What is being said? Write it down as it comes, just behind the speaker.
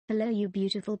Hello you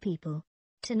beautiful people.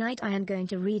 Tonight I am going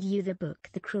to read you the book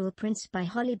The Cruel Prince by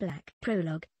Holly Black.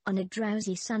 Prologue. On a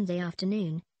drowsy Sunday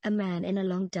afternoon, a man in a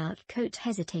long dark coat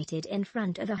hesitated in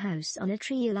front of a house on a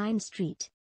tree-lined street.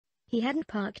 He hadn't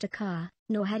parked a car,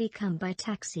 nor had he come by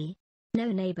taxi.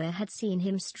 No neighbor had seen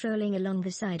him strolling along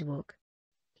the sidewalk.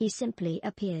 He simply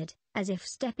appeared, as if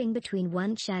stepping between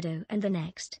one shadow and the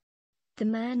next. The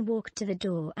man walked to the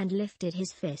door and lifted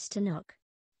his fist to knock.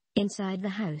 Inside the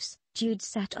house, Jude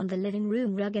sat on the living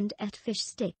room rug and ate fish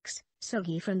sticks,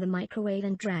 soggy from the microwave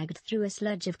and dragged through a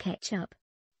sludge of ketchup.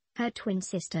 Her twin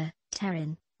sister,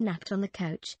 Taryn, napped on the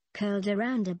couch, curled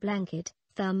around a blanket,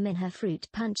 thumb in her fruit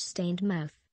punch-stained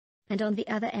mouth. And on the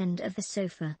other end of the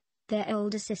sofa, their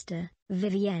older sister,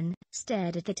 Vivienne,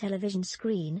 stared at the television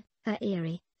screen, her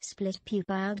eerie,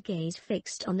 split-pupilled gaze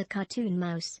fixed on the cartoon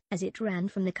mouse as it ran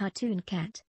from the cartoon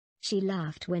cat. She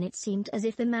laughed when it seemed as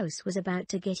if the mouse was about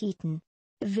to get eaten.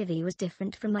 Vivi was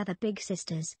different from other big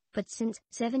sisters, but since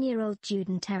 7-year-old Jude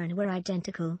and Taryn were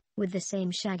identical, with the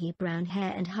same shaggy brown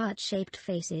hair and heart-shaped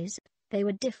faces, they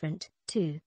were different,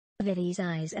 too. Vivi's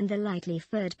eyes and the lightly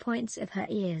furred points of her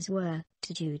ears were,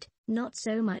 to Jude, not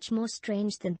so much more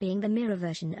strange than being the mirror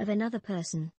version of another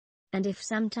person. And if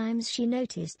sometimes she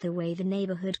noticed the way the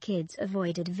neighborhood kids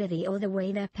avoided Vivi or the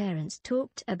way their parents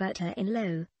talked about her in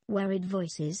low, worried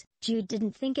voices, Jude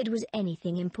didn't think it was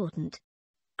anything important.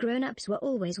 Grown-ups were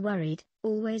always worried,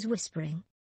 always whispering.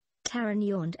 Taryn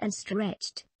yawned and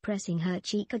stretched, pressing her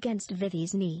cheek against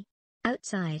Vivi's knee.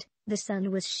 Outside, the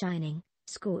sun was shining,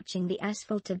 scorching the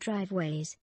asphalt of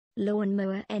driveways.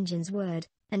 Lawnmower engines whirred,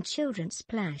 and children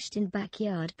splashed in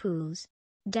backyard pools.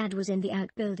 Dad was in the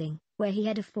outbuilding, where he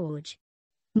had a forge.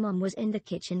 Mom was in the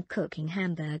kitchen cooking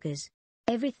hamburgers.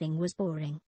 Everything was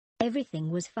boring.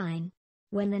 Everything was fine.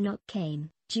 When the knock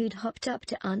came, Jude hopped up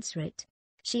to answer it.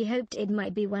 She hoped it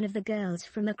might be one of the girls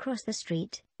from across the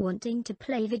street, wanting to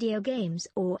play video games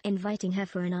or inviting her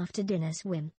for an after-dinner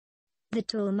swim. The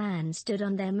tall man stood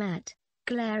on their mat,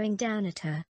 glaring down at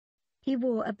her. He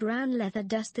wore a brown leather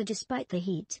duster despite the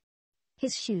heat.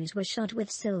 His shoes were shod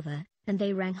with silver, and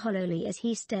they rang hollowly as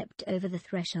he stepped over the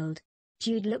threshold.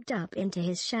 Jude looked up into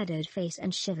his shadowed face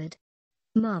and shivered.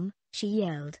 "Mom," she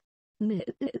yelled.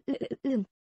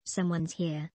 "Someone's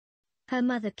here." Her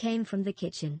mother came from the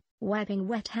kitchen, wiping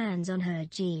wet hands on her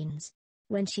jeans.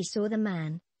 When she saw the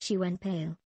man, she went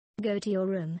pale. "Go to your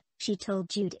room," she told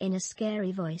Jude in a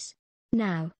scary voice.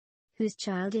 "Now. Whose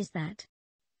child is that?"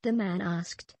 the man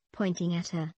asked, pointing at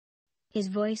her. His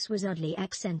voice was oddly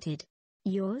accented.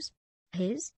 "Yours?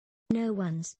 His? No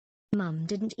one's." Mum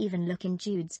didn't even look in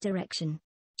Jude's direction.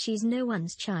 "She's no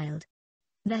one's child."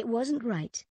 That wasn't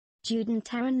right. Jude and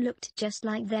Taryn looked just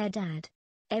like their dad.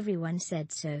 Everyone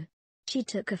said so. She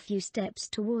took a few steps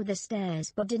toward the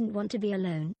stairs but didn't want to be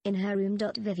alone in her room.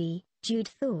 Vivi, Jude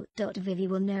thought. Vivi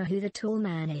will know who the tall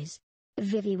man is.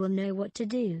 Vivi will know what to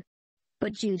do.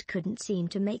 But Jude couldn't seem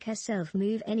to make herself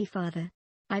move any farther.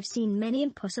 "I've seen many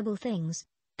impossible things,"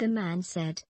 the man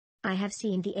said. "I have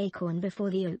seen the acorn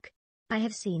before the oak. I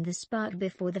have seen the spark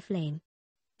before the flame.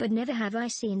 But never have I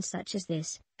seen such as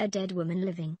this, a dead woman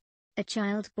living. A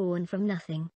child born from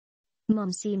nothing."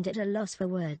 Mom seemed at a loss for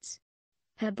words.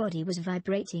 Her body was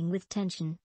vibrating with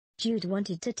tension. Jude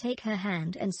wanted to take her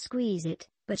hand and squeeze it,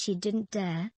 but she didn't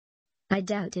dare. "I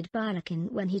doubted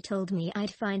Barlakin when he told me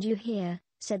I'd find you here,"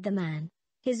 said the man,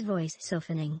 his voice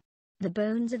softening. "The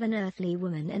bones of an earthly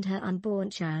woman and her unborn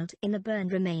child in the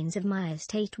burned remains of my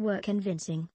estate were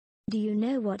convincing. Do you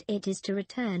know what it is to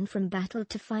return from battle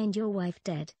to find your wife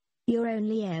dead, your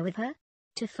only heir with her?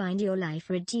 To find your life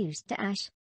reduced to ash?"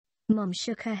 Mom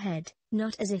shook her head,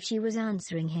 not as if she was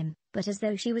answering him, but as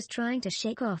though she was trying to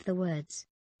shake off the words.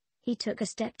 He took a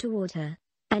step toward her,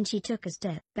 and she took a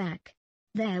step back.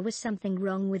 There was something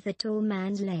wrong with the tall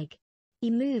man's leg. He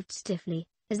moved stiffly,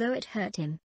 as though it hurt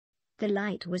him. The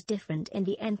light was different in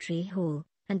the entry hall,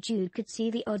 and Jude could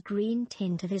see the odd green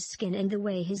tint of his skin and the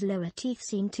way his lower teeth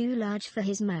seemed too large for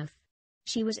his mouth.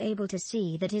 She was able to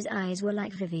see that his eyes were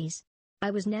like Vivi's.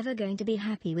 "I was never going to be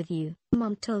happy with you,"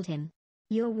 Mom told him.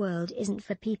 "Your world isn't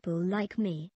for people like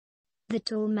me." The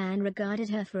tall man regarded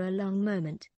her for a long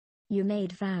moment. "You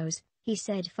made vows," he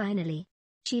said finally.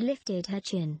 She lifted her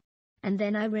chin. "And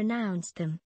then I renounced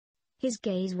them." His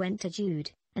gaze went to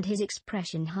Jude, and his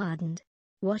expression hardened.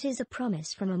 "What is a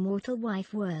promise from a mortal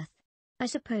wife worth?" "I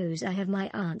suppose I have my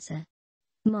answer."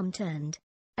 Mom turned.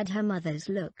 At her mother's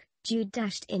look, Jude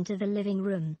dashed into the living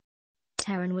room.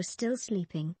 Taryn was still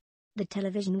sleeping. The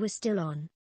television was still on.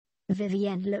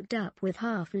 Vivienne looked up with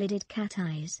half-lidded cat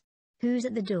eyes. "Who's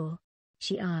at the door?"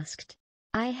 she asked.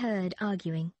 "I heard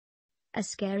arguing." "A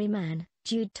scary man,"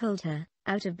 Jude told her,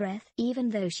 out of breath even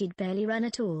though she'd barely run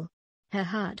at all. Her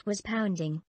heart was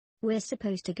pounding. "We're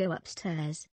supposed to go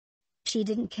upstairs." She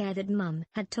didn't care that Mum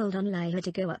had told Onlaya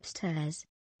to go upstairs.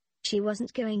 She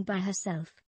wasn't going by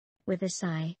herself. With a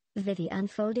sigh, Vivi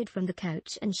unfolded from the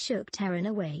couch and shook Taran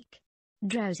awake.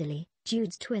 Drowsily,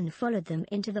 Jude's twin followed them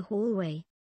into the hallway.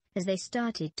 As they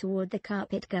started toward the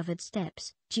carpet-covered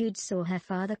steps, Jude saw her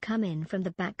father come in from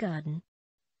the back garden.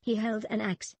 He held an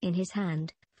axe in his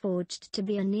hand, forged to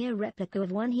be a near replica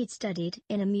of one he'd studied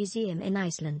in a museum in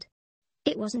Iceland.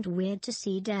 It wasn't weird to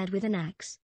see Dad with an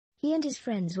axe. He and his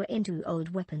friends were into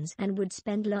old weapons and would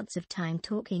spend lots of time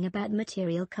talking about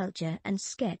material culture and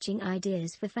sketching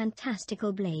ideas for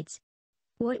fantastical blades.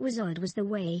 What was odd was the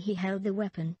way he held the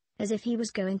weapon, as if he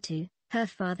was going to. Her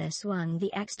father swung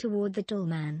the axe toward the tall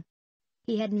man.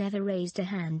 He had never raised a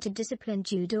hand to discipline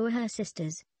Jude or her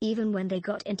sisters, even when they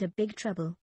got into big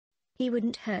trouble. He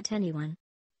wouldn't hurt anyone.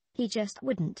 He just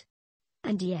wouldn't.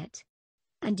 And yet,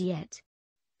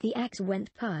 the axe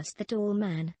went past the tall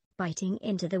man, biting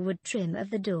into the wood trim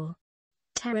of the door.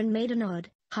 Taran made an odd,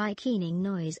 high keening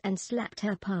noise and slapped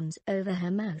her palms over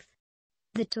her mouth.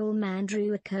 The tall man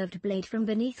drew a curved blade from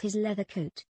beneath his leather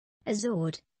coat. A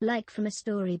sword, like from a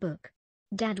storybook.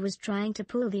 Dad was trying to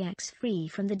pull the axe free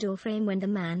from the doorframe when the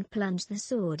man plunged the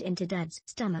sword into Dad's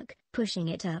stomach, pushing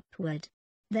it upward.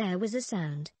 There was a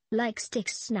sound, like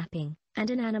sticks snapping, and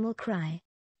an animal cry.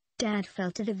 Dad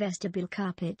fell to the vestibule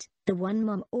carpet, the one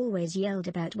Mom always yelled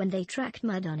about when they tracked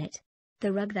mud on it.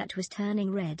 The rug that was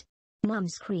turning red. Mom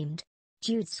screamed.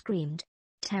 Jude screamed.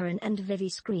 Taran and Vivi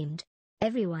screamed.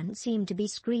 Everyone seemed to be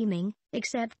screaming,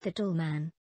 except the tall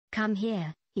man. "Come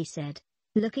here," he said,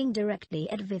 looking directly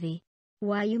at Vivi.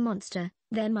 "Why, you monster,"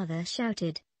 their mother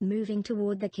shouted, moving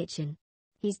toward the kitchen.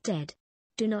 "He's dead.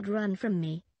 Do not run from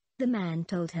me," the man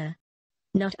told her.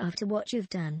 "Not after what you've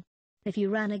done. If you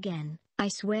run again, I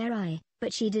swear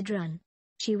But she did run.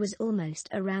 She was almost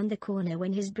around the corner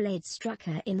when his blade struck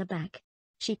her in the back.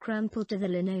 She crumpled to the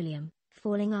linoleum,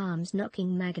 falling arms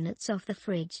knocking magnets off the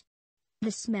fridge.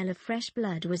 The smell of fresh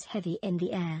blood was heavy in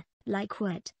the air, like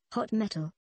wet, hot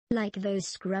metal. Like those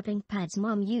scrubbing pads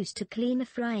Mom used to clean a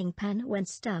frying pan when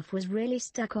stuff was really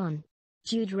stuck on.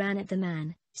 Jude ran at the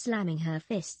man, slamming her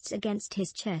fists against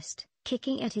his chest,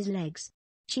 kicking at his legs.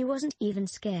 She wasn't even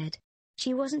scared.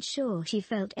 She wasn't sure she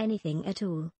felt anything at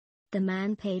all. The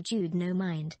man paid Jude no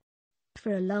mind.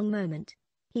 For a long moment,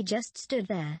 he just stood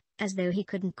there, as though he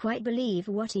couldn't quite believe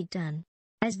what he'd done.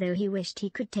 As though he wished he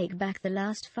could take back the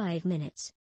last 5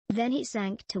 minutes. Then he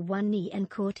sank to one knee and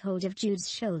caught hold of Jude's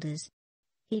shoulders.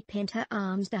 He pinned her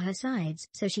arms to her sides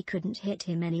so she couldn't hit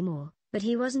him anymore, but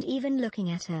he wasn't even looking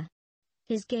at her.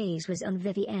 His gaze was on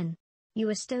Vivienne. "You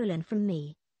were stolen from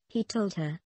me," he told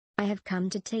her. "I have come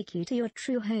to take you to your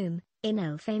true home, in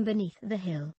Elfhame beneath the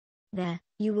hill. There,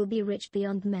 you will be rich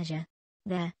beyond measure.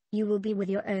 There, you will be with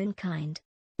your own kind."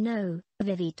 "No,"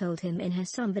 Vivi told him in her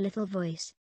somber little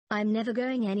voice. "I'm never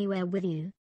going anywhere with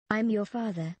you. I'm your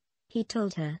father," he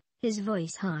told her, his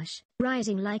voice harsh,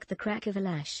 rising like the crack of a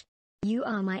lash. "You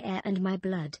are my heir and my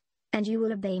blood, and you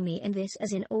will obey me in this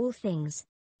as in all things."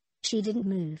 She didn't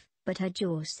move, but her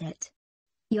jaw set.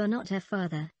 "You're not her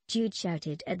father," Jude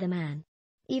shouted at the man.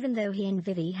 Even though he and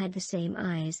Vivi had the same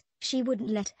eyes, she wouldn't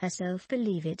let herself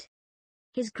believe it.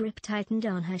 His grip tightened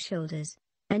on her shoulders,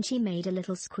 and she made a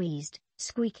little squeezed,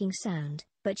 squeaking sound,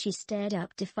 but she stared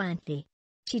up defiantly.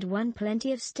 She'd won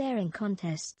plenty of staring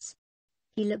contests.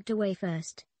 He looked away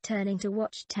first, turning to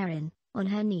watch Taran, on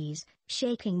her knees,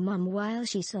 shaking Mum while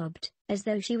she sobbed, as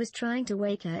though she was trying to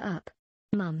wake her up.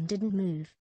 Mum didn't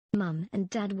move. Mum and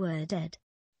Dad were dead.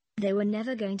 They were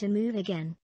never going to move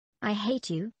again. "I hate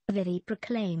you," Vivi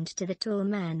proclaimed to the tall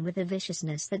man with a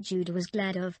viciousness that Jude was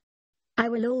glad of. "I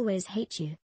will always hate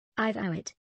you. I vow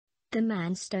it." The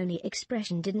man's stony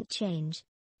expression didn't change.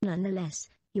 "Nonetheless,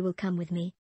 you will come with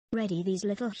me. Ready these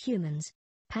little humans.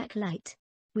 Pack light.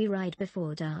 We ride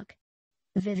before dark."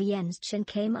 Vivienne's chin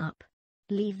came up.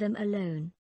 "Leave them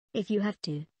alone. If you have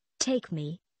to, take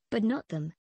me, but not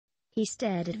them." He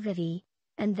stared at Vivi,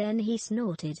 and then he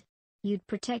snorted. "You'd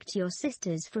protect your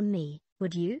sisters from me,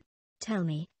 would you? Tell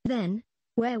me, then,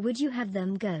 where would you have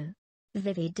them go?"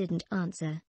 Vivi didn't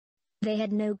answer. They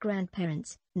had no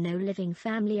grandparents, no living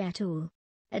family at all.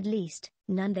 At least,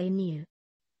 none they knew.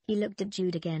 He looked at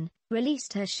Jude again,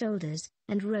 released her shoulders,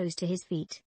 and rose to his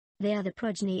feet. "They are the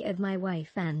progeny of my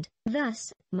wife and,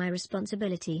 thus, my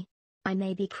responsibility. I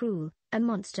may be cruel, a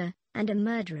monster, and a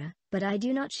murderer, but I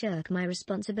do not shirk my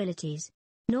responsibilities.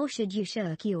 Nor should you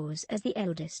shirk yours as the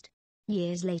eldest."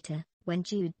 Years later, when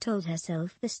Jude told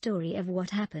herself the story of what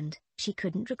happened, she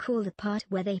couldn't recall the part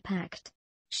where they packed.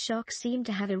 Shock seemed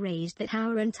to have erased that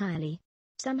hour entirely.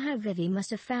 Somehow Vivi must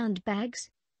have found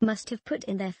bags, must have put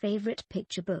in their favorite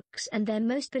picture books and their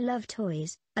most beloved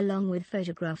toys, along with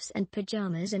photographs and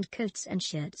pajamas and coats and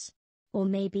shirts. Or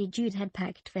maybe Jude had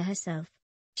packed for herself.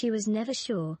 She was never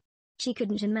sure. She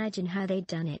couldn't imagine how they'd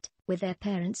done it, with their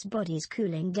parents' bodies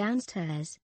cooling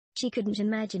downstairs. She couldn't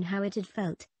imagine how it had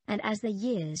felt, and as the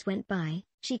years went by,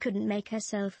 she couldn't make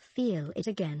herself feel it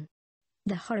again.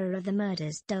 The horror of the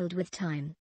murders dulled with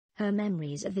time. Her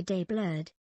memories of the day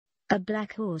blurred. A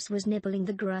black horse was nibbling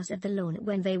the grass of the lawn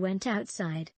when they went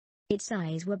outside. Its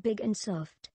eyes were big and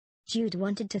soft. Jude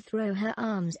wanted to throw her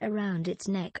arms around its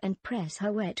neck and press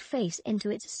her wet face into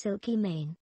its silky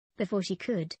mane. Before she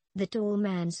could, the tall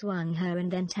man swung her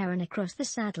and then Taran across the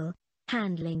saddle,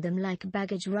 handling them like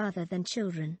baggage rather than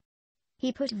children.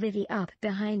 He put Vivi up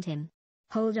behind him.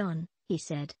 "Hold on," he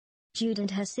said. Jude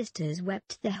and her sisters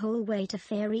wept the whole way to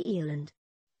Fairy Island.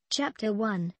 Chapter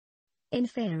 1. In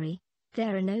Fairy,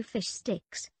 there are no fish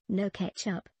sticks, no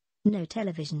ketchup, no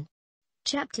television.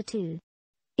 Chapter 2.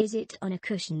 Is it on a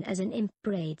cushion as an imp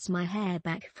braids my hair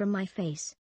back from my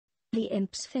face? The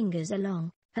imp's fingers are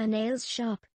long, her nails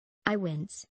sharp. I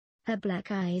wince. Her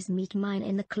black eyes meet mine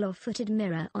in the claw-footed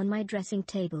mirror on my dressing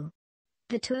table.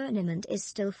 The tournament is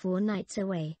still 4 nights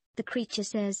away, the creature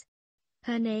says.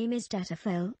 Her name is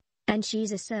Tatafel, and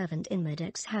she's a servant in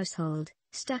Mudok's household,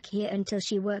 stuck here until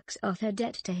she works off her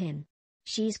debt to him.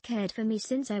 She's cared for me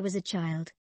since I was a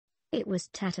child. It was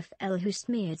Tatafel who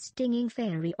smeared stinging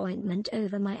fairy ointment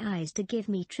over my eyes to give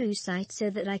me true sight so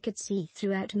that I could see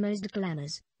throughout most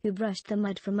glamours, who brushed the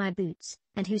mud from my boots,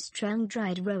 and who strung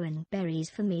dried rowan berries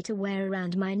for me to wear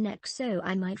around my neck so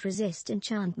I might resist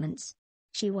enchantments.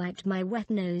 She wiped my wet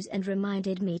nose and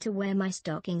reminded me to wear my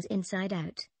stockings inside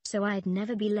out, so I'd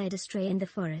never be led astray in the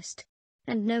forest.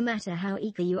 And no matter how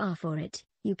eager you are for it,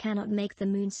 you cannot make the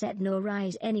moon set nor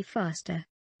rise any faster.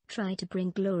 Try to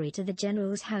bring glory to the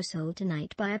general's household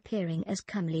tonight by appearing as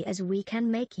comely as we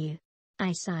can make you.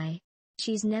 I sigh.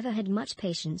 She's never had much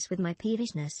patience with my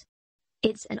peevishness.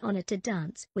 It's an honor to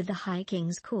dance with the High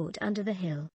King's court under the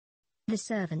hill. The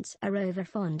servants are over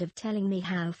fond of telling me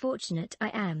how fortunate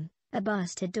I am, a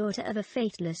bastard daughter of a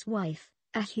faithless wife,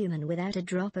 a human without a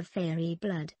drop of fairy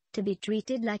blood, to be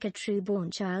treated like a true-born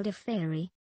child of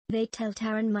fairy. They tell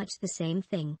Taran much the same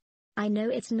thing. I know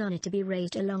it's an honor to be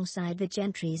raised alongside the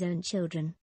gentry's own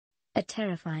children. A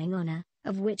terrifying honor,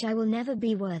 of which I will never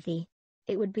be worthy.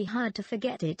 It would be hard to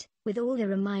forget it, with all the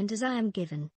reminders I am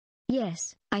given.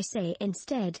 Yes, I say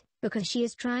instead, because she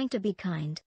is trying to be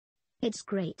kind. It's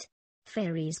great.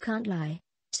 Fairies can't lie,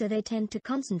 so they tend to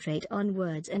concentrate on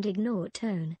words and ignore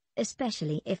tone,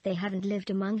 especially if they haven't lived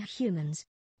among humans.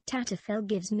 Tatafel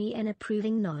gives me an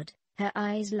approving nod, her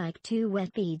eyes like 2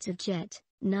 wet beads of jet,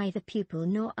 neither pupil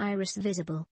nor iris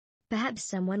visible. Perhaps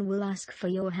someone will ask for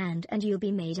your hand and you'll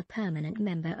be made a permanent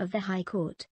member of the High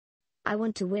Court. I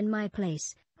want to win my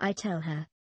place, I tell her.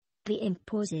 The imp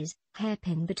pauses,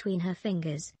 hairpin between her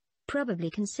fingers,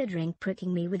 probably considering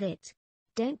pricking me with it.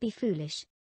 Don't be foolish.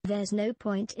 There's no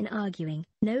point in arguing,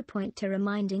 no point to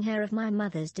reminding her of my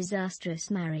mother's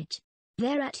disastrous marriage.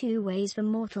 There are 2 ways for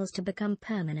mortals to become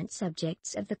permanent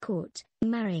subjects of the court,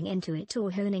 marrying into it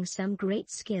or honing some great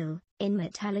skill, in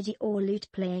metallurgy or lute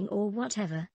playing or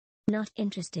whatever. Not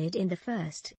interested in the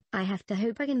first, I have to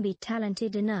hope I can be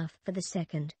talented enough for the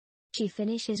second. She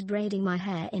finishes braiding my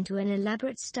hair into an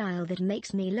elaborate style that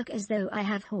makes me look as though I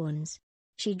have horns.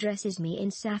 She dresses me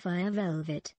in sapphire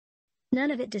velvet.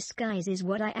 None of it disguises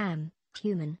what I am,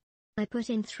 human. I put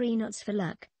in 3 knots for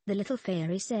luck, the little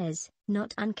fairy says,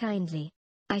 not unkindly.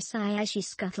 I sigh as she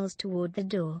scuttles toward the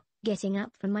door, getting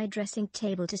up from my dressing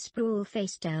table to sprawl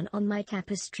face down on my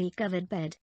tapestry-covered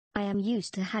bed. I am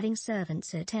used to having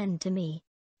servants attend to me.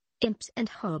 Imps and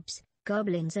hobs,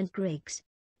 goblins and grigs.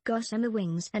 Gossamer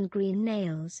wings and green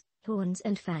nails, horns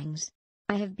and fangs.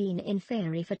 I have been in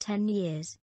fairy for 10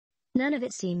 years. None of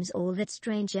it seems all that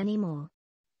strange anymore.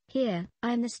 Here,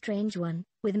 I am the strange one,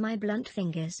 with my blunt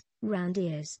fingers, round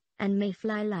ears, and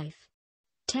mayfly life.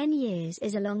 10 years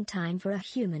is a long time for a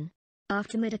human.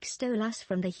 After Mudok stole us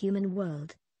from the human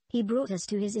world, he brought us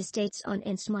to his estates on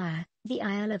Insmire, the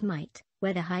Isle of Might,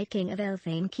 where the High King of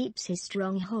Elfame keeps his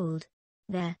stronghold.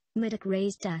 There, Mudok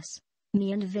raised us,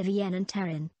 me and Vivienne and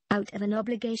Taran, out of an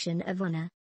obligation of honor.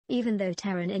 Even though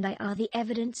Taran and I are the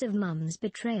evidence of Mum's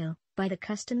betrayal, by the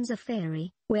customs of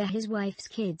fairy, we're his wife's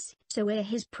kids, so we're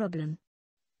his problem.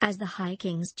 As the High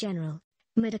King's general,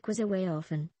 Mudok was away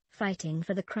often, fighting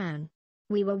for the crown.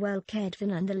 We were well cared for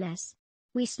nonetheless.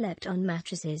 We slept on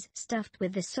mattresses stuffed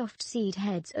with the soft seed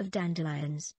heads of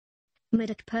dandelions.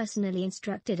 Mudok personally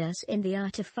instructed us in the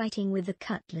art of fighting with the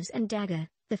cutlass and dagger,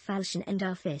 the falchion and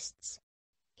our fists.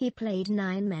 He played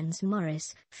nine men's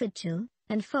Morris, fiddle,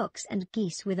 and fox and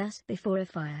geese with us before a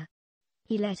fire.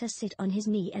 He let us sit on his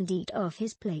knee and eat off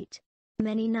his plate.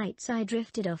 Many nights I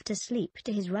drifted off to sleep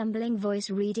to his rumbling voice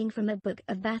reading from a book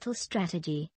of battle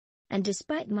strategy. And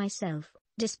despite myself,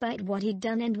 despite what he'd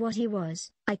done and what he was,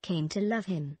 I came to love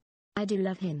him. I do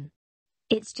love him.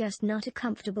 It's just not a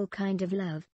comfortable kind of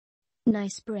love.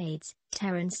 Nice braids,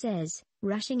 Taryn says,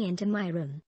 rushing into my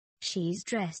room. She's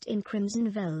dressed in crimson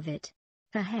velvet.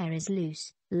 Her hair is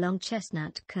loose, long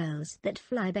chestnut curls that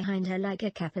fly behind her like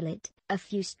a capelet, a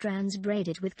few strands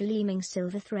braided with gleaming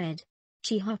silver thread.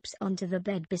 She hops onto the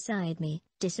bed beside me,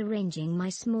 disarranging my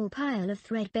small pile of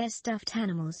threadbare stuffed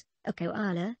animals, a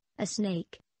koala, a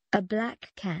snake, a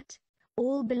black cat,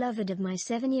 all beloved of my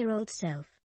 7-year-old self.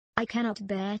 I cannot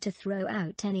bear to throw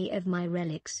out any of my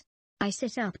relics. I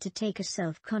sit up to take a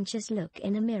self-conscious look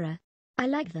in a mirror. I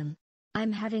like them.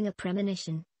 I'm having a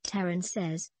premonition, Taryn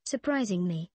says, surprising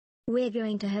me. We're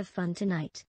going to have fun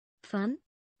tonight. Fun?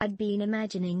 I'd been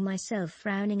imagining myself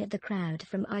frowning at the crowd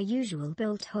from our usual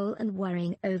bolt hole and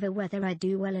worrying over whether I'd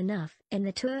do well enough in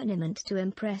the tournament to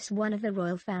impress one of the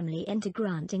royal family into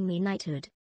granting me knighthood.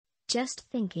 Just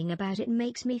thinking about it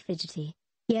makes me fidgety,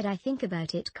 yet I think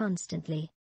about it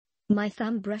constantly. My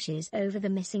thumb brushes over the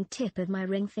missing tip of my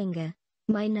ring finger,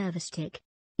 my nervous tick.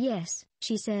 Yes,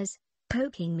 she says,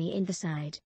 poking me in the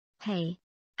side. Hey.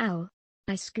 Ow.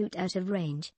 I scoot out of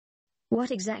range.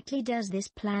 What exactly does this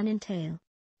plan entail?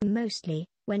 Mostly,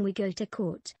 when we go to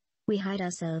court, we hide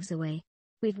ourselves away.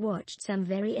 We've watched some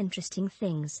very interesting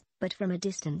things, but from a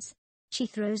distance. She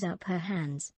throws up her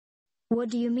hands. What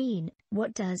do you mean,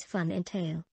 what does fun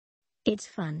entail? It's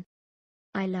fun.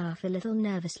 I laugh a little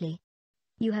nervously.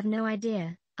 You have no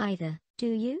idea, either,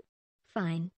 do you?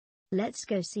 Fine. Let's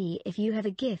go see if you have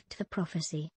a gift for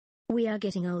prophecy. We are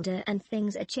getting older and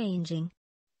things are changing.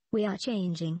 We are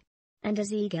changing. And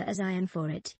as eager as I am for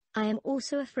it, I am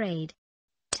also afraid.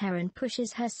 Taryn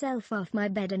pushes herself off my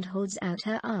bed and holds out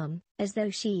her arm, as though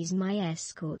she's my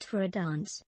escort for a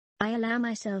dance. I allow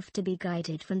myself to be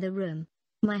guided from the room,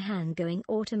 my hand going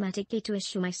automatically to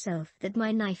assure myself that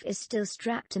my knife is still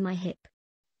strapped to my hip.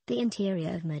 The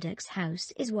interior of Murdoch's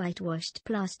house is whitewashed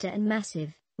plaster and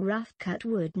massive, rough-cut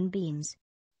wooden beams.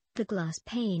 The glass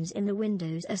panes in the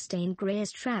windows are stained grey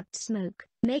as trapped smoke,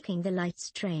 making the light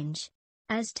strange.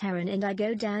 As Taryn and I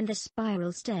go down the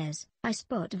spiral stairs, I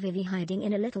spot Vivi hiding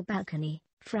in a little balcony,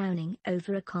 frowning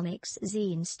over a comics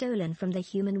zine stolen from the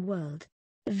human world.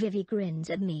 Vivi grins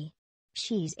at me.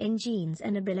 She's in jeans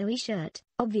and a billowy shirt,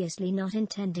 obviously not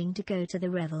intending to go to the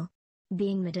revel.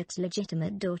 Being Murdoch's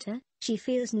legitimate daughter, she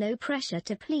feels no pressure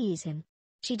to please him.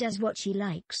 She does what she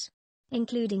likes,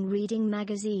 including reading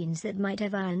magazines that might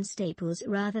have iron staples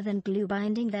rather than glue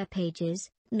binding their pages,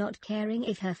 not caring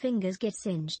if her fingers get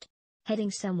singed.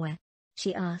 Heading somewhere?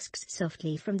 She asks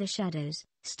softly from the shadows,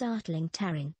 startling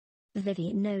Taryn.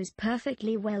 Vivi knows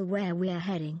perfectly well where we are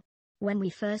heading. When we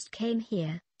first came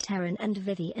here, Taryn and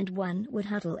Vivi and one would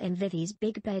huddle in Vivi's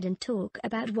big bed and talk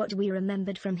about what we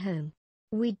remembered from home.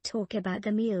 We'd talk about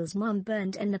the meals Mom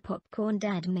burned and the popcorn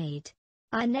Dad made.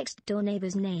 Our next-door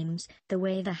neighbors' names, the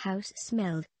way the house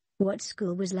smelled, what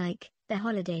school was like, the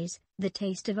holidays, the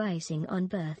taste of icing on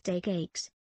birthday cakes.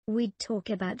 We'd talk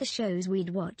about the shows we'd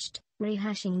watched,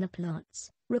 rehashing the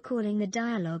plots, recalling the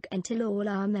dialogue until all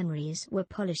our memories were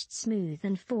polished smooth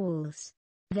and false.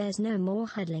 There's no more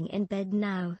huddling in bed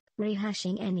now,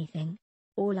 rehashing anything.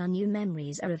 All our new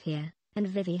memories are of here, and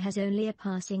Vivi has only a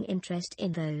passing interest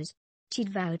in those. She'd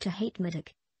vowed to hate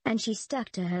Murdoch, and she stuck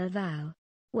to her vow.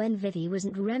 When Vivi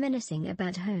wasn't reminiscing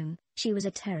about home, she was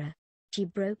a terror. She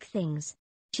broke things.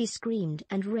 She screamed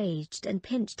and raged and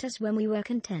pinched us when we were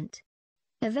content.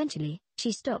 Eventually,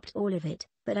 she stopped all of it,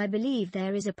 but I believe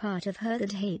there is a part of her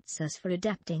that hates us for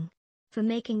adapting. For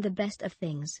making the best of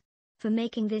things. For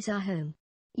making this our home.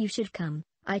 You should come,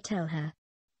 I tell her.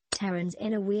 Taryn's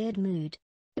in a weird mood.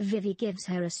 Vivi gives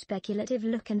her a speculative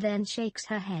look and then shakes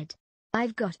her head.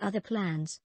 I've got other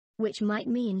plans. Which might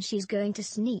mean she's going to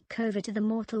sneak over to the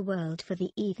mortal world for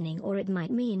the evening, or it might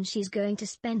mean she's going to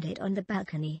spend it on the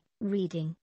balcony,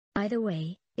 reading. Either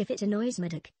way, if it annoys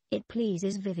Murdoch, it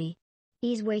pleases Vivi.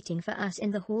 He's waiting for us in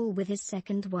the hall with his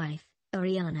second wife,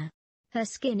 Ariana. Her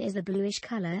skin is the bluish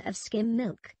color of skim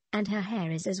milk, and her hair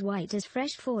is as white as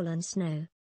fresh fallen snow.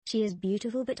 She is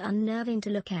beautiful but unnerving to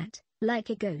look at,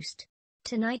 like a ghost.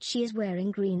 Tonight she is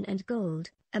wearing green and gold,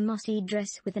 a mossy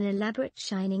dress with an elaborate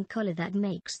shining collar that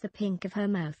makes the pink of her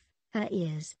mouth, her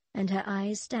ears, and her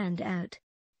eyes stand out.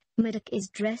 Murdoch is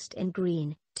dressed in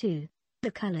green, too,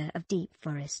 the color of deep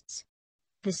forests.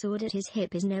 The sword at his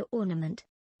hip is no ornament.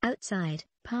 Outside,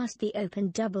 past the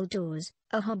open double doors,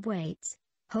 a hob waits,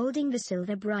 holding the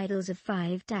silver bridles of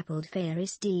 5 dappled fairy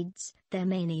steeds, their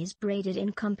manes braided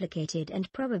in complicated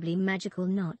and probably magical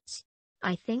knots.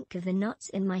 I think of the knots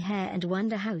in my hair and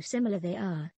wonder how similar they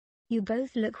are. You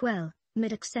both look well,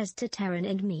 Middox says to Taran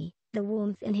and me, the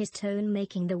warmth in his tone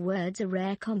making the words a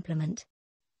rare compliment.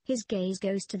 His gaze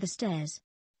goes to the stairs.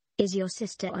 Is your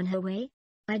sister on her way?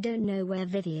 I don't know where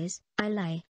Vivi is, I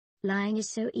lie. Lying is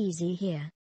so easy here.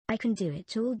 I can do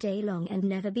it all day long and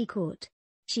never be caught.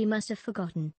 She must have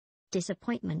forgotten.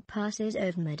 Disappointment passes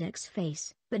over Middox's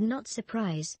face, but not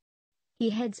surprise. He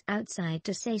heads outside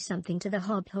to say something to the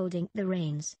hob holding the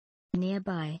reins.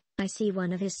 Nearby, I see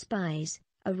one of his spies,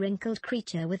 a wrinkled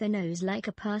creature with a nose like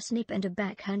a parsnip and a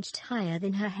back hunched higher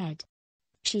than her head.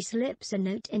 She slips a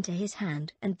note into his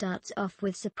hand and darts off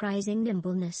with surprising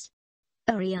nimbleness.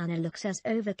 Oriana looks us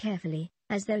over carefully,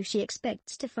 as though she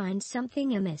expects to find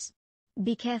something amiss.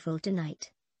 Be careful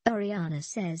tonight, Oriana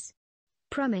says.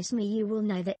 Promise me you will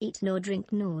neither eat nor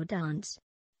drink nor dance.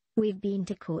 We've been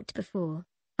to court before,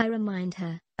 I remind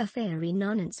her, a fairy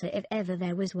non-answer if ever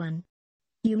there was one.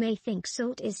 You may think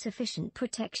salt is sufficient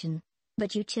protection,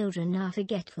 but you children are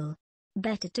forgetful.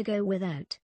 Better to go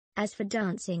without. As for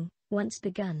dancing, once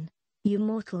begun, you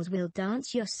mortals will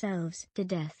dance yourselves to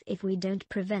death if we don't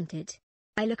prevent it.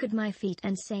 I look at my feet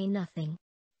and say nothing.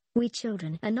 We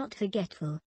children are not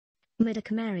forgetful.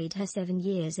 Middox married her 7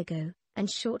 years ago, and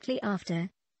shortly after,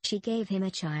 she gave him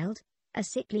a child, a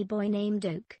sickly boy named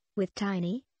Oak, with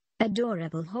tiny,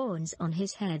 adorable horns on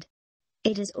his head.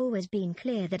 It has always been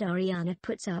clear that Oriana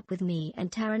puts up with me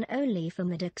and Taran only for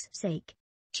Middox's sake.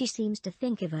 She seems to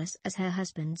think of us as her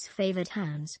husband's favored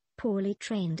hounds, poorly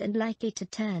trained and likely to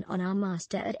turn on our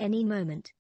master at any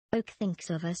moment. Oak thinks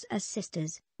of us as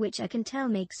sisters, which I can tell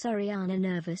makes Oriana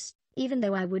nervous, even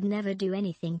though I would never do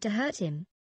anything to hurt him.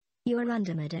 You are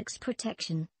under Middox's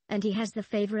protection, and he has the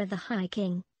favor of the High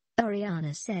King,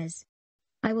 Oriana says.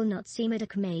 I will not see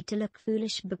Middox made to look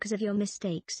foolish because of your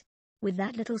mistakes. With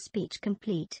that little speech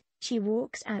complete, she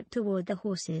walks out toward the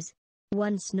horses.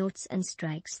 One snorts and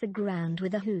strikes the ground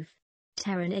with a hoof.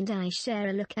 Taran and I share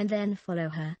a look and then follow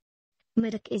her.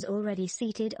 Middox is already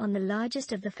seated on the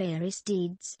largest of the fairy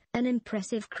steeds, an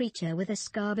impressive creature with a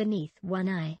scar beneath one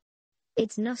eye.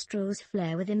 Its nostrils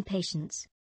flare with impatience.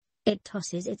 It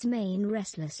tosses its mane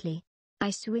restlessly. I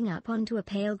swing up onto a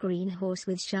pale green horse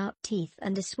with sharp teeth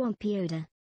and a swampy odor.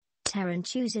 Taran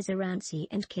chooses a Rancy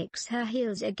and kicks her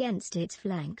heels against its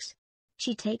flanks.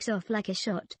 She takes off like a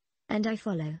shot, and I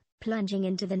follow, plunging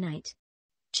into the night.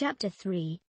 Chapter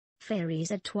 3.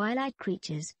 Fairies are twilight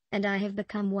creatures, and I have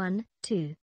become one,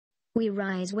 too. We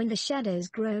rise when the shadows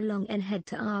grow long and head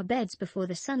to our beds before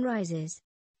the sun rises.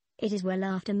 It is well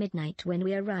after midnight when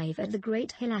we arrive at the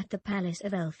great hill at the Palace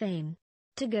of Elfame.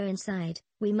 To go inside,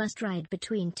 we must ride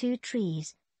between 2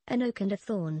 trees, an oak and a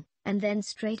thorn, and then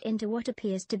straight into what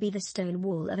appears to be the stone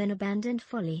wall of an abandoned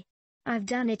folly. I've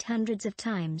done it hundreds of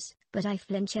times, but I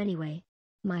flinch anyway.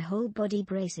 My whole body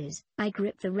braces, I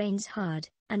grip the reins hard,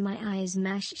 and my eyes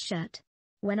mash shut.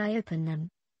 When I open them,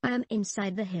 I am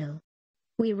inside the hill.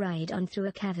 We ride on through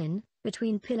a cavern,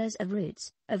 between pillars of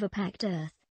roots, over packed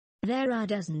earth. There are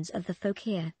dozens of the folk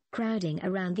here, crowding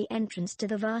around the entrance to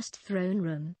the vast throne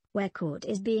room, where court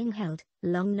is being held,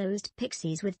 long-nosed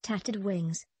pixies with tattered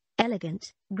wings,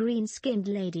 elegant, green-skinned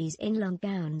ladies in long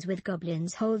gowns with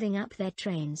goblins holding up their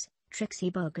trains, tricksy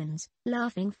boggans,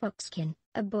 laughing foxkin,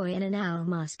 a boy in an owl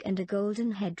mask and a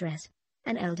golden headdress,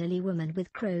 an elderly woman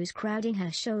with crows crowding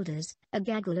her shoulders, a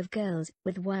gaggle of girls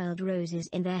with wild roses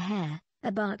in their hair,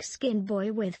 a bark-skinned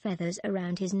boy with feathers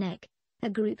around his neck, a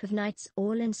group of knights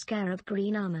all in scarab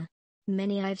green armor.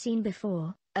 Many I've seen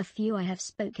before, a few I have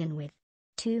spoken with.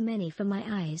 Too many for my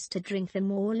eyes to drink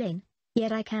them all in,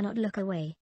 yet I cannot look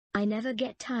away. I never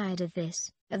get tired of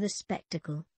this, of the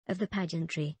spectacle, of the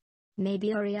pageantry.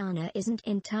 Maybe Oriana isn't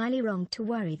entirely wrong to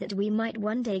worry that we might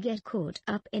one day get caught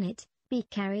up in it, be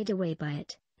carried away by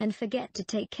it, and forget to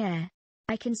take care.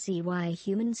 I can see why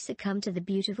humans succumb to the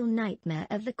beautiful nightmare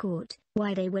of the court,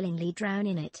 why they willingly drown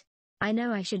in it. I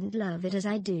know I shouldn't love it as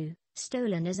I do,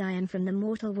 stolen as I am from the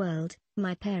mortal world,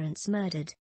 my parents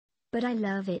murdered. But I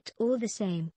love it all the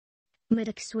same.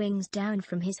 Middox swings down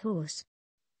from his horse.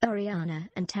 Oriana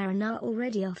and Taran are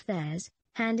already off theirs,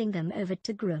 handing them over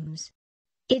to grooms.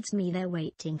 It's me they're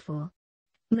waiting for.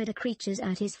 Middox reaches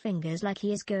out his fingers like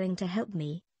he is going to help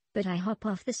me, but I hop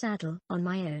off the saddle on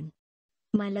my own.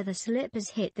 My leather slippers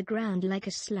hit the ground like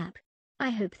a slap.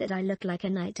 I hope that I look like a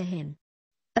knight to him.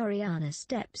 Oriana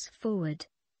steps forward,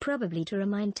 probably to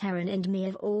remind Taran and me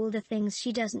of all the things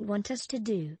she doesn't want us to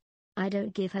do. I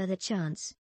don't give her the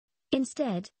chance.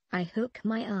 Instead, I hook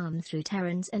my arm through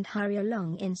Taran's and hurry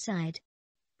along inside.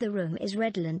 The room is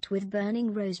redolent with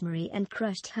burning rosemary and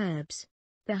crushed herbs.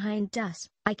 Behind us,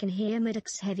 I can hear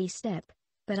Madoc's heavy step,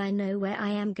 but I know where I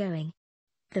am going.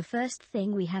 The first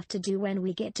thing we have to do when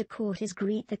we get to court is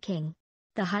greet the king.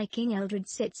 The High King Eldred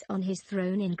sits on his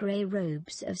throne in grey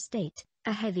robes of state,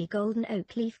 a heavy golden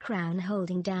oak leaf crown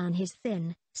holding down his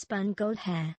thin, spun gold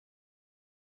hair.